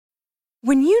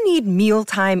When you need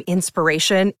mealtime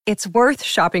inspiration, it's worth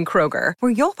shopping Kroger,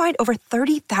 where you'll find over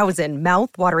 30,000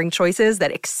 mouth-watering choices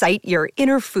that excite your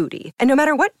inner foodie. And no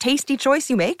matter what tasty choice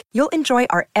you make, you'll enjoy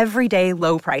our everyday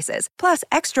low prices, plus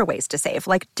extra ways to save,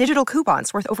 like digital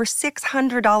coupons worth over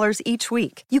 $600 each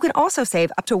week. You can also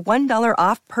save up to $1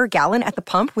 off per gallon at the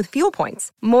pump with fuel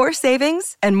points. More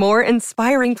savings and more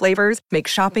inspiring flavors make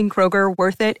shopping Kroger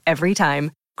worth it every time.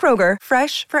 Kroger,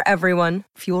 fresh for everyone.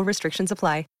 Fuel restrictions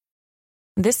apply.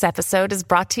 This episode is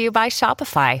brought to you by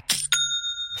Shopify.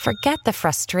 Forget the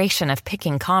frustration of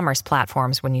picking commerce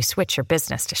platforms when you switch your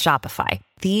business to Shopify,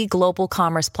 the global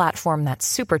commerce platform that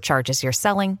supercharges your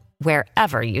selling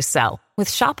wherever you sell. With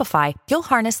Shopify, you'll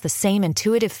harness the same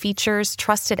intuitive features,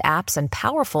 trusted apps, and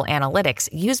powerful analytics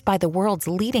used by the world's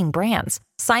leading brands.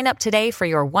 Sign up today for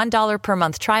your $1 per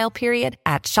month trial period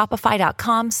at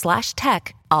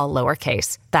shopify.com/tech, all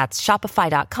lowercase. That's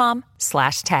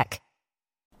shopify.com/tech.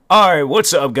 Alright,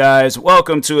 what's up guys?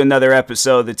 Welcome to another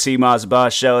episode of the T-Moz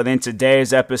Boss Show. And in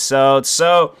today's episode,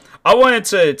 I wanted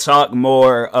to talk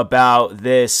more about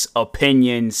this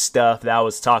opinion stuff that I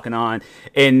was talking on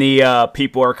in the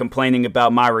People Are Complaining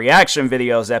About My Reaction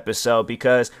Videos episode,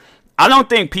 because I don't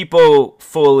think people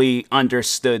fully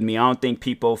understood me. I don't think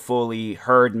people fully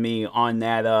heard me on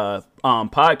that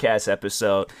podcast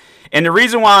episode. And the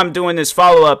reason why I'm doing this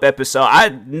follow-up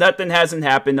episode, nothing hasn't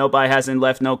happened. Nobody hasn't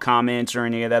left no comments or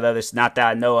any of that other, not that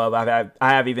I know of. I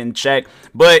have even checked,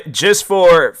 but just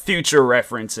for future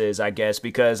references, I guess,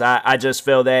 because I just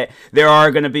feel that there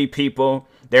are going to be people,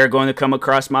 they're going to come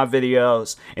across my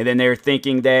videos, and then they're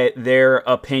thinking that their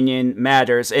opinion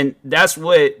matters. And that's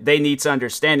what they need to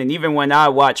understand. And even when I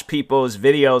watch people's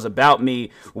videos about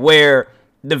me where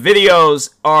the videos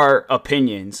are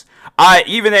opinions,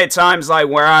 even at times like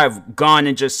where I've gone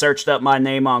and just searched up my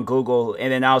name on Google,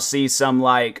 and then I'll see some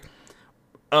like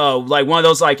one of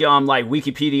those like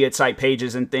Wikipedia type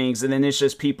pages and things, and then it's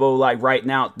just people like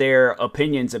writing out their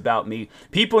opinions about me.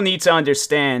 People need to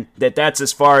understand that that's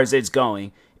as far as it's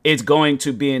going. It's going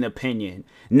to be an opinion.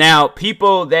 Now,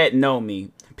 people that know me,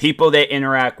 people that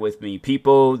interact with me,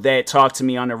 people that talk to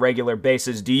me on a regular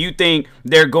basis, do you think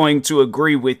they're going to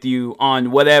agree with you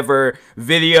on whatever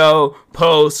video,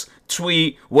 post,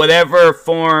 tweet, whatever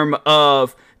form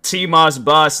of T-Moz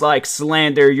Boss like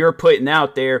slander you're putting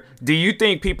out there? Do you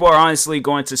think people are honestly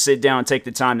going to sit down and take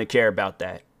the time to care about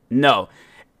that? No.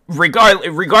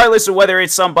 Regardless of whether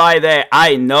it's somebody that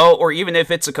I know or even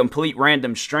if it's a complete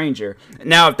random stranger.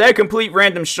 Now, if that complete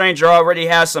random stranger already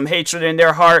has some hatred in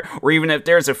their heart, or even if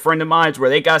there's a friend of mine where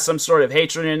they got some sort of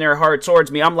hatred in their heart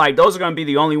towards me, I'm like, those are going to be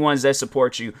the only ones that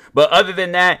support you. But other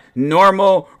than that,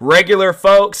 normal, regular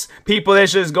folks, people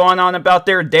that's just going on about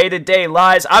their day-to-day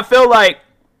lives, I feel like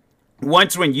when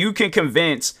you can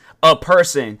convince a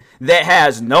person that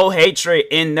has no hatred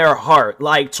in their heart,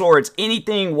 like towards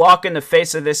anything walking the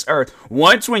face of this earth,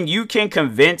 when you can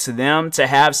convince them to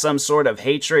have some sort of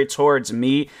hatred towards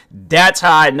me, that's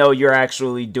how I know you're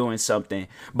actually doing something.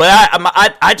 But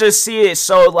I just see it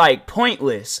so like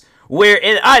pointless.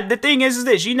 The thing is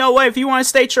this, you know what? If you want to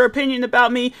state your opinion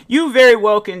about me, you very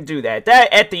well can do that.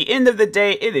 That at the end of the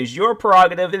day, it is your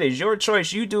prerogative. It is your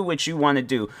choice. You do what you want to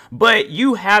do. But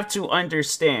you have to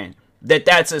understand that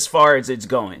that's as far as it's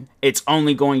going. It's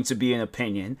only going to be an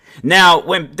opinion. Now,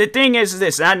 when the thing is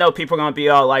this, and I know people are going to be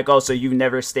all like, oh, so you've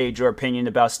never stated your opinion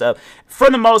about stuff. For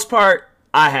the most part,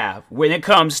 I have, when it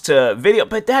comes to video,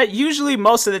 but that usually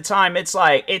most of the time it's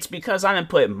like, it's because I didn't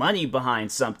put money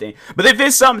behind something. But if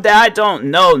it's something that I don't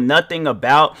know nothing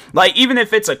about, like even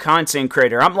if it's a content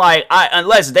creator, I'm like,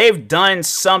 unless they've done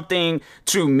something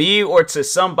to me or to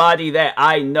somebody that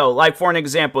I know, like for an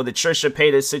example, the Trisha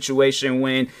Paytas situation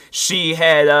when she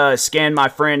had scanned my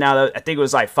friend out of, I think it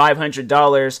was like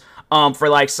 $500 for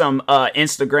like some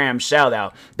Instagram shout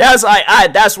out. That's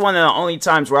one of the only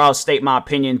times where I'll state my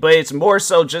opinion, but it's more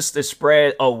so just to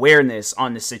spread awareness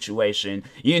on the situation.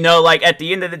 You know, like at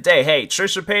the end of the day, hey,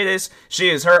 Trisha Paytas, she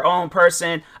is her own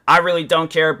person. I really don't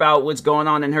care about what's going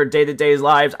on in her day-to-day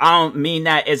lives. I don't mean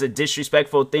that as a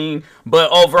disrespectful thing,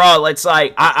 but overall, it's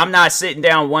like, I'm not sitting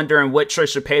down wondering what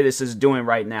Trisha Paytas is doing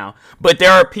right now. But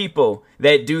there are people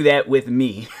that do that with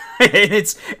me. and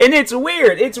it's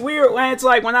weird. It's weird when it's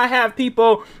like when I have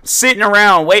people sitting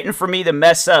around waiting for me to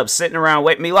mess up, sitting around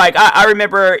waiting me. Like I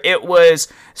remember it was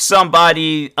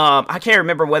somebody, I can't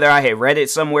remember whether I had read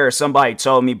it somewhere or somebody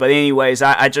told me, but anyways,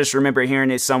 I just remember hearing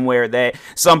it somewhere that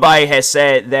somebody had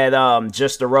said that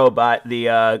Just a Robot, the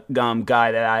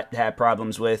guy that I had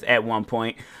problems with at one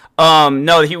point,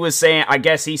 no, he was saying, I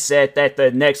guess he said that the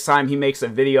next time he makes a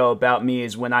video about me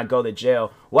is when I go to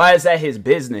jail. Why is that his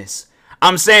business?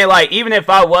 I'm saying, like, even if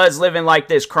I was living like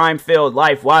this crime-filled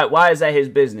life, why is that his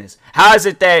business? How is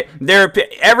it that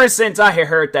ever since I had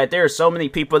heard that there are so many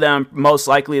people that most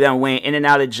likely that went in and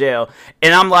out of jail,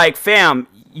 and I'm like, fam,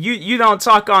 you don't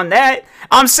talk on that.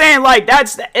 I'm saying, like,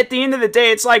 that's at the end of the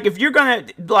day, it's like, if you're gonna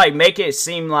like make it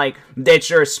seem like that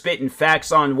you're spitting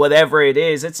facts on whatever it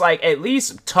is, it's like, at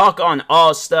least talk on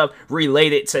all stuff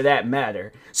related to that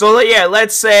matter. So yeah,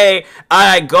 let's say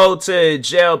I go to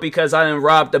jail because I done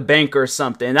robbed a bank or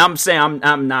something. I'm saying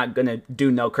I'm not gonna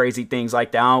do no crazy things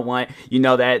like that. I don't want,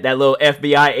 that little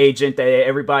FBI agent that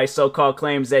everybody so-called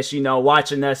claims that,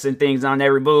 watching us and things on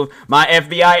every move. My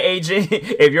FBI agent,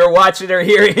 if you're watching or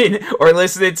hearing or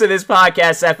listening to this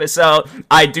podcast episode,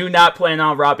 I do not plan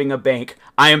on robbing a bank.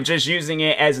 I am just using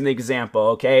it as an example,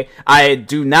 okay? I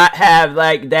do not have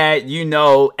like that,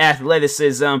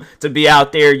 athleticism to be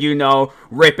out there,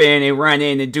 ripping and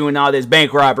running and doing all this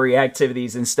bank robbery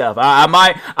activities and stuff. I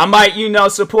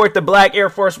might, support the Black Air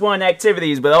Force One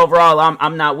activities, but overall,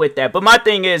 I'm not with that. But my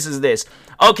thing is this.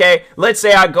 Okay, let's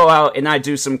say I go out and I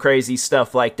do some crazy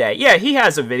stuff like that. Yeah, he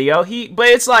has a video. But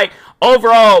it's like,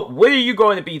 overall, what are you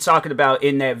going to be talking about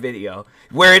in that video?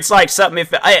 Where it's like something,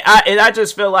 I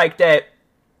just feel like that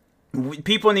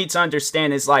people need to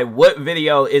understand is like, what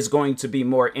video is going to be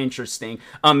more interesting?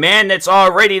 A man that's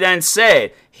already done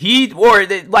said he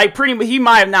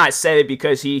might have not said it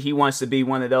because he wants to be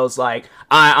one of those like,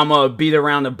 I'm gonna beat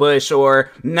around the bush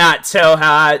or not tell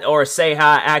or say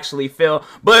how I actually feel.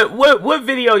 But what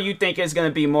video you think is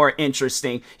gonna be more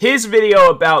interesting? His video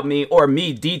about me or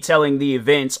me detailing the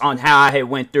events on how I had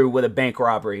went through with a bank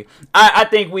robbery? I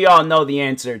think we all know the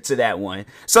answer to that one.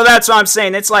 So that's what I'm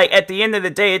saying. It's like, at the end of the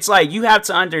day, it's like, you have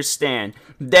to understand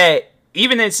that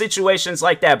even in situations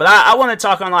like that, but I want to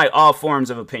talk on like all forms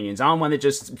of opinions. I don't want to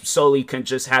just solely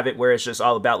just have it where it's just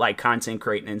all about like content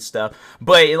creating and stuff.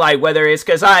 But like, whether it's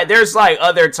because there's like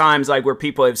other times like where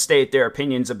people have stated their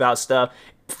opinions about stuff,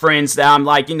 friends that I'm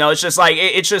like, it's just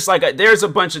like there's a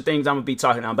bunch of things I'm gonna be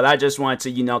talking on, but I just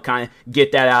wanted to, kind of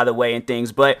get that out of the way and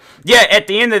things. But yeah, at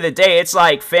the end of the day, it's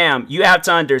like, fam, you have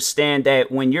to understand that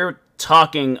when you're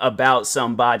talking about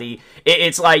somebody,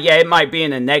 it's like, yeah, it might be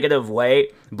in a negative way,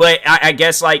 but I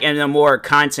guess like in a more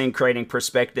content creating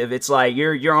perspective, it's like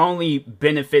you're only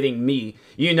benefiting me,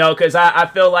 because I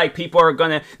feel like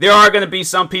there are gonna be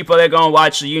some people that are gonna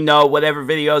watch, whatever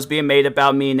videos being made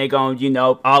about me, and they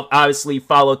gonna, obviously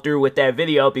follow through with that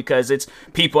video because it's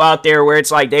people out there where it's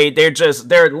like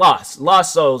they're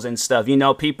lost souls and stuff,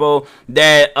 people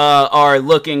that are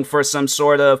looking for some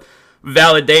sort of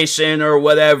validation or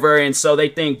whatever, and so they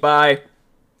think by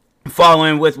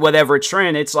following with whatever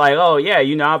trend, it's like, oh yeah,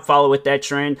 I follow with that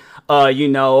trend,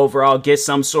 overall get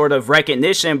some sort of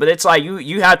recognition. But it's like,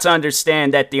 you have to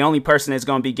understand that the only person that's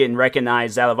going to be getting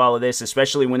recognized out of all of this,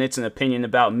 especially when it's an opinion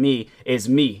about me, is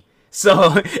me. So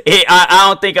I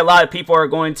don't think a lot of people are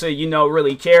going to,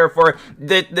 really care for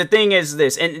the thing is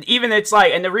this. And even it's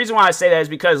like, and the reason why I say that is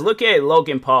because look at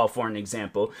Logan Paul for an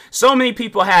example. So many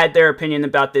people had their opinion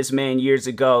about this man years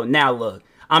ago. Now look,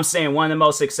 I'm saying one of the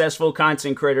most successful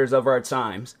content creators of our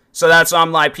times. So that's why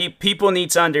I'm like, people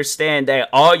need to understand that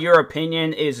all your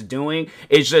opinion is doing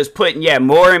is just putting,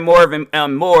 more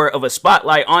and more of a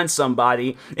spotlight on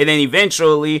somebody. And then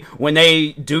eventually when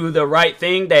they do the right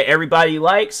thing that everybody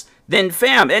likes, then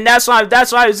fam, and that's why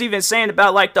I was even saying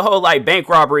about like the whole like bank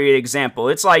robbery example.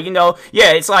 It's like,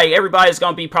 it's like everybody's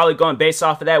gonna be probably going based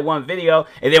off of that one video,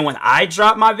 and then when I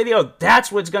drop my video,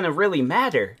 that's what's gonna really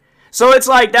matter. So it's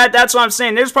like that's what I'm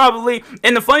saying. There's probably,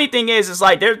 and the funny thing is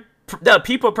like the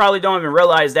people probably don't even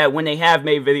realize that when they have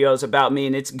made videos about me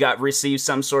and it's received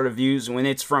some sort of views, when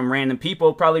it's from random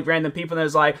people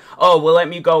that's like, oh, well, let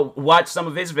me go watch some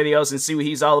of his videos and see what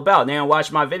he's all about. And they don't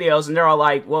watch my videos and they're all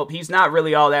like, well, he's not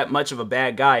really all that much of a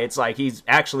bad guy. It's like, he's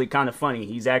actually kind of funny.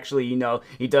 He's actually,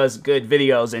 he does good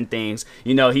videos and things.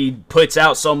 He puts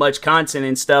out so much content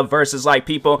and stuff versus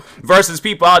people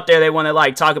out there, they want to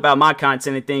like talk about my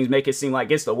content and things, make it seem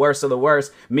like it's the worst of the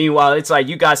worst. Meanwhile, it's like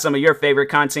you got some of your favorite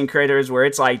content creators where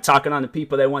it's like talking on the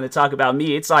people that want to talk about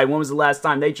me. It's like, when was the last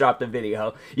time they dropped a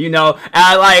video?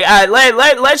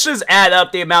 Let's just add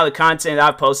up the amount of content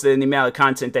I've posted and the amount of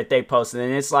content that they posted,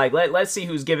 and it's like, let's see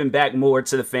who's giving back more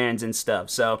to the fans and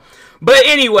stuff. So, but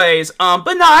anyways,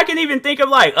 but no, I can even think of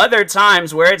like other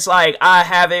times where it's like I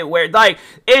have it where like,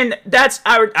 and that's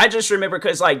I just remember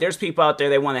because like there's people out there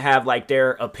that want to have like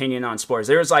their opinion on sports.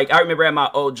 There was like, I remember at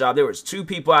my old job there was two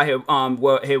people I had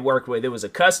worked with. It was a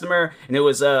customer and it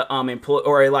was a employee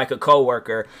or like a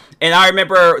coworker. And I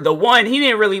remember the one, he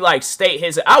didn't really like state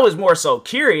his, I was more so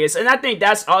curious. And I think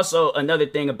that's also another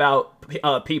thing about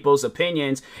people's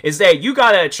opinions, is that you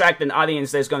gotta attract an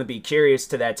audience that's going to be curious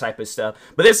to that type of stuff.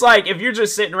 But it's like, if you're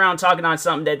just sitting around talking on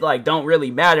something that like don't really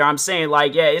matter, I'm saying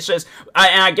like, yeah, it's just,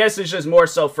 and I guess it's just more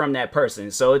so from that person.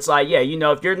 So it's like, yeah, you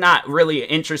know, if you're not really an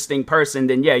interesting person,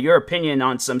 then yeah, your opinion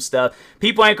on some stuff,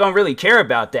 people ain't gonna really care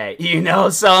about that, you know.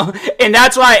 So and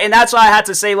that's why I had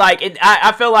to say, like,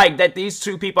 I feel like that these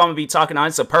two people I'm gonna be talking on,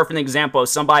 it's a perfect example of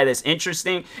somebody that's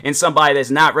interesting and somebody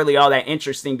that's not really all that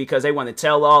interesting because they want to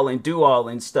tell all and do all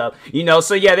and stuff, you know.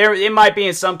 So yeah, it might be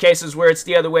in some cases where it's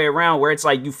the other way around, where it's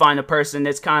like you find a person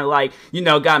that's kind of like, you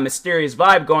know, got a mysterious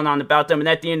vibe going on about them, and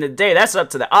at the end of the day, that's up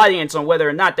to the audience on whether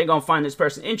or not they're gonna find this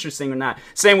person interesting or not.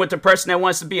 Same with the person that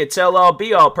wants to be a tell-all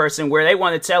be-all person, where they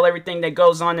want to tell everything that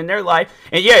goes on in their life.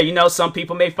 And yeah, you know, some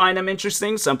people may find them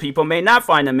interesting, some people may not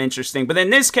find them interesting. But in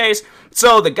this case,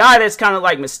 so the guy that's kind of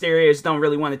like mysterious, don't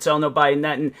really want to tell nobody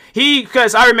nothing,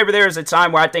 because I remember there was a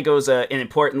time where I think it was an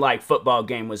important like football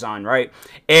game was on, right?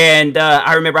 And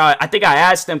I remember I think I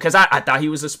asked him, because I thought he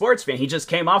was a sports fan. He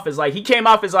came off as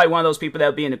like one of those people that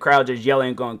would be in the crowd just yelling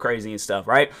and going crazy and stuff,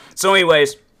 right? So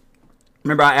anyways,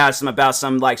 remember I asked him about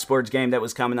some like sports game that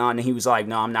was coming on, and he was like,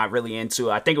 no, I'm not really into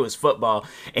it. I think it was football.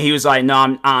 And he was like,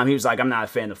 no, he was like, I'm not a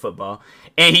fan of football.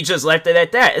 And he just left it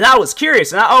at that. And I was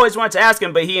curious, and I always wanted to ask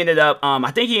him, but he ended up,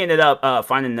 I think he ended up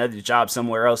finding another job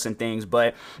somewhere else and things.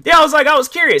 But yeah, I was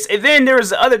curious. And then there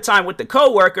was the other time with the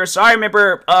coworker. So I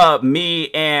remember me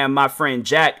and my friend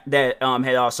Jack that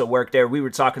had also worked there. We were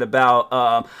talking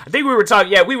about, we were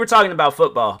talking about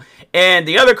football. And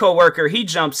the other coworker, he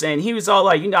jumps in. He was all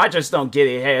like, you know, I just don't get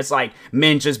it. Hey, it's like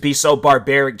men just be so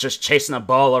barbaric, just chasing a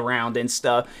ball around and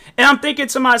stuff. And I'm thinking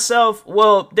to myself,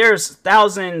 well, there's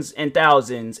thousands and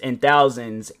thousands and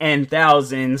thousands and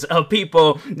thousands of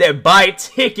people that buy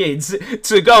tickets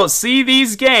to go see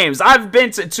these games. I've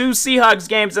been to 2 Seahawks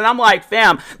games, and I'm like,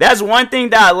 fam, that's one thing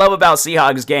that I love about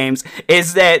Seahawks games,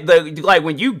 is that like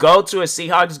when you go to a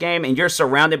Seahawks game and you're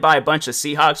surrounded by a bunch of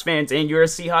Seahawks fans and you're a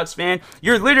Seahawks fan,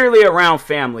 you're literally around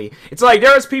family. It's like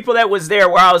there was people that was there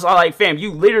where I was all like, fam,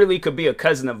 you literally could be a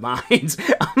cousin of mine.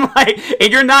 I'm like,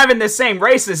 and you're not even the same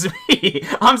race as me.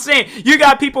 I'm saying you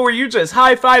got people where you're just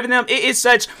high-fiving them. It is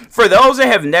such, for those that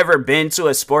have never been to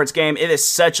a sports game, it is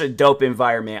such a dope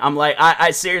environment. I'm like,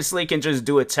 I seriously can just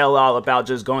do a tell-all about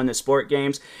just going to sport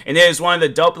games, and it is one of the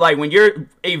dope, like when you're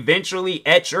eventually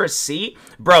at your seat,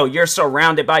 bro, you're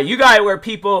surrounded by, you got where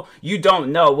people you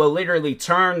don't know will literally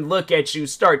turn, look at you,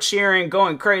 start cheering,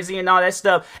 going crazy and all that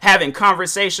stuff, having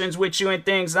conversations with you and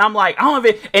things. And I'm like, I don't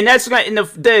even, and that's gonna, and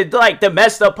the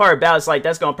messed up part about it's like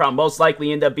that's gonna probably most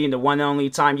likely end up being the one and only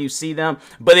time you see them.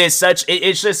 But it's such,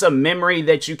 it's just a memory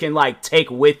that you can like take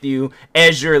with you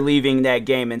as you're leaving that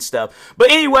game and stuff.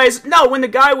 But anyways, no, when the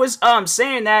guy was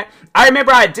saying that, I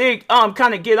remember I did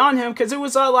kind of get on him, because it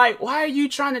was all like, why are you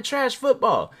trying to trash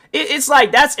football? It's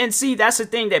like, that's the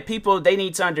thing that people, they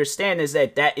need to understand, is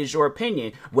that is your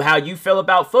opinion. How you feel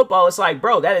about football, it's like,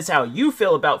 bro, that is how you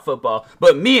feel about football.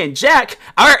 But me and Jack,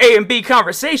 our A and B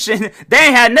conversation, they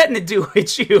ain't had nothing to do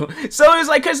with you. So it was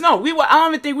like, because no, I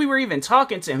don't even think we were even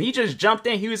talking to him. He just jumped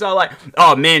in. He was all like,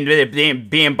 oh man,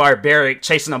 being barbaric,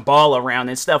 chasing a ball around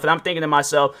and stuff. And I'm thinking to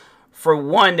myself, for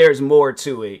one, there's more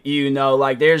to it, you know,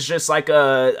 like there's just like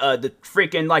the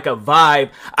freaking like a vibe.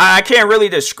 I can't really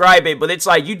describe it, but it's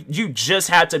like you just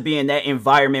have to be in that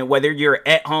environment, whether you're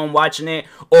at home watching it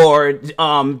or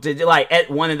like at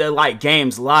one of the like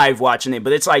games live watching it.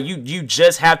 But it's like you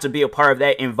just have to be a part of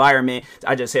that environment.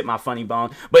 I just hit my funny bone.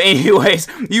 But anyways,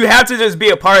 you have to just be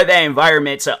a part of that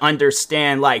environment to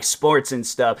understand like sports and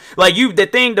stuff. Like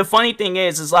the funny thing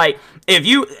is like, if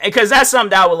you, because that's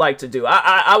something that I would like to do.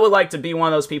 I would like to be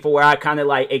one of those people where I kind of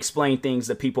like explain things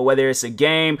to people, whether it's a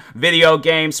game, video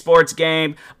game, sports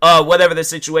game, whatever the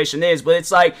situation is. But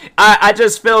it's like, I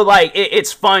just feel like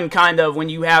it's fun kind of when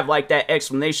you have like that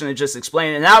explanation and just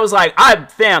explain it. And I was like,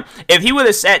 fam, if he would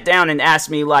have sat down and asked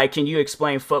me like, can you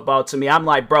explain football to me? I'm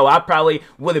like, bro, I probably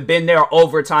would have been there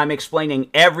overtime explaining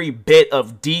every bit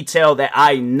of detail that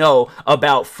I know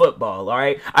about football. All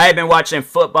right. I have been watching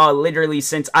football literally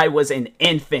since I was an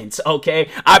infant. Okay.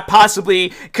 I possibly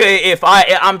could, if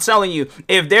I'm telling you,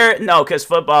 if there, no, because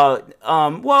football,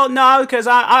 well, no, because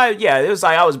yeah, it was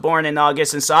like I was born in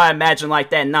August, and so I imagine like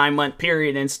that 9-month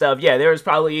period and stuff. Yeah, there was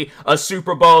probably a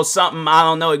Super Bowl, something, I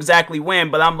don't know exactly when,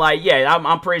 but I'm like, yeah,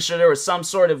 I'm pretty sure there was some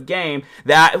sort of game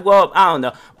that, well, I don't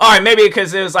know. All right, maybe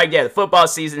because it was like, yeah, the football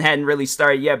season hadn't really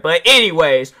started yet, but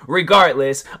anyways,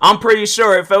 regardless, I'm pretty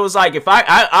sure if it was like, if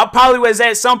I probably was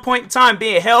at some point in time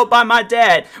being held by my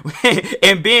dad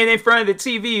and being in front of the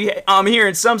TV,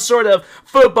 hearing some sort of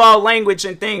football language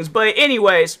and things. But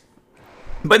anyways,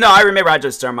 but no, I remember I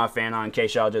just turned my fan on in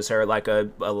case y'all just heard like a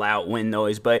loud wind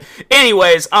noise. But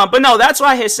anyways, but no, that's what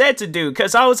I had said to do,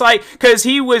 because I was like, because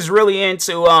he was really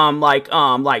into like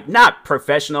not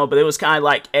professional, but it was kind of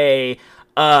like a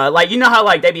like, you know how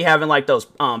like they be having like those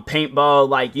paintball,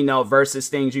 like, you know, versus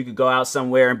things you could go out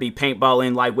somewhere and be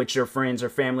paintballing like with your friends or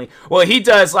family. Well, he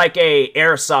does like a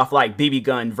airsoft like BB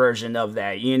gun version of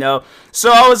that, you know.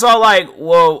 So I was all like,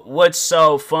 well, what's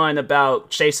so fun about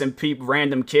chasing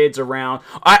random kids around?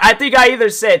 I think I either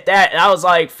said that, and I was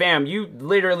like, fam, you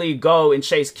literally go and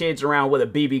chase kids around with a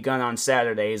BB gun on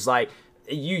Saturdays. Like,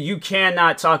 you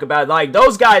cannot talk about it. Like,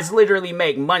 those guys literally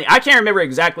make money. I can't remember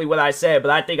exactly what I said, but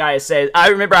I think I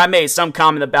remember I made some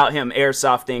comment about him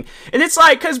airsofting. And it's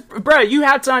like, because, bro, you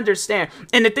have to understand.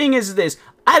 And the thing is this,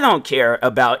 I don't care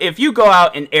about if you go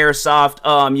out and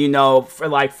airsoft, you know,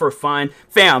 for fun,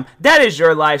 fam, that is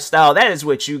your lifestyle. That is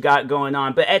what you got going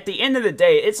on. But at the end of the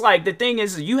day, it's like, the thing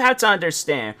is, you have to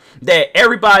understand that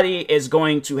everybody is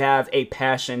going to have a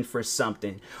passion for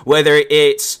something, whether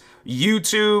it's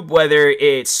YouTube, whether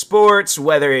it's sports,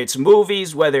 whether it's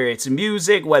movies, whether it's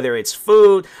music, whether it's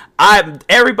food.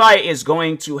 Everybody is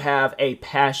going to have a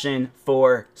passion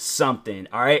for something.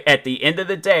 All right. At the end of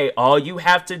the day, all you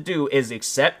have to do is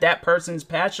accept that person's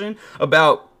passion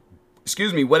about,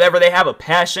 whatever they have a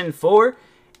passion for,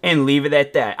 and leave it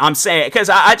at that. I'm saying, because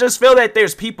I just feel that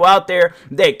there's people out there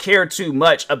that care too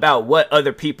much about what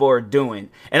other people are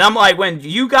doing. And I'm like, when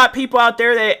you got people out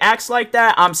there that acts like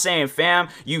that, I'm saying, fam,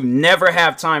 you never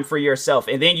have time for yourself.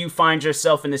 And then you find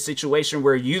yourself in a situation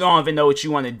where you don't even know what you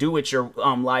want to do with your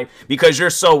life because you're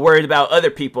so worried about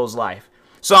other people's life.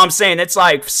 So I'm saying, it's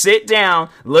like, sit down,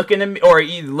 look in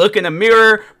the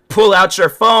mirror, pull out your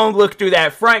phone, look through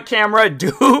that front camera, do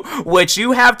what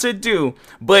you have to do.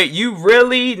 But you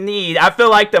really need, I feel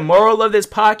like the moral of this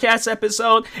podcast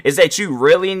episode is that you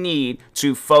really need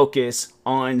to focus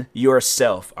on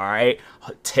yourself, all right?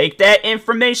 Take that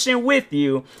information with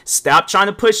you. Stop trying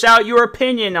to push out your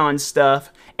opinion on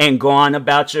stuff and go on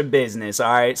about your business,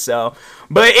 all right? So,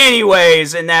 but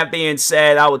anyways, and that being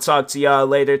said, I will talk to y'all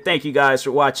later. Thank you guys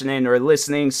for watching and or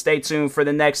listening. Stay tuned for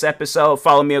the next episode.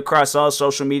 Follow me across all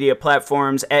social media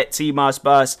platforms at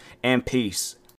TMossBoss, and peace.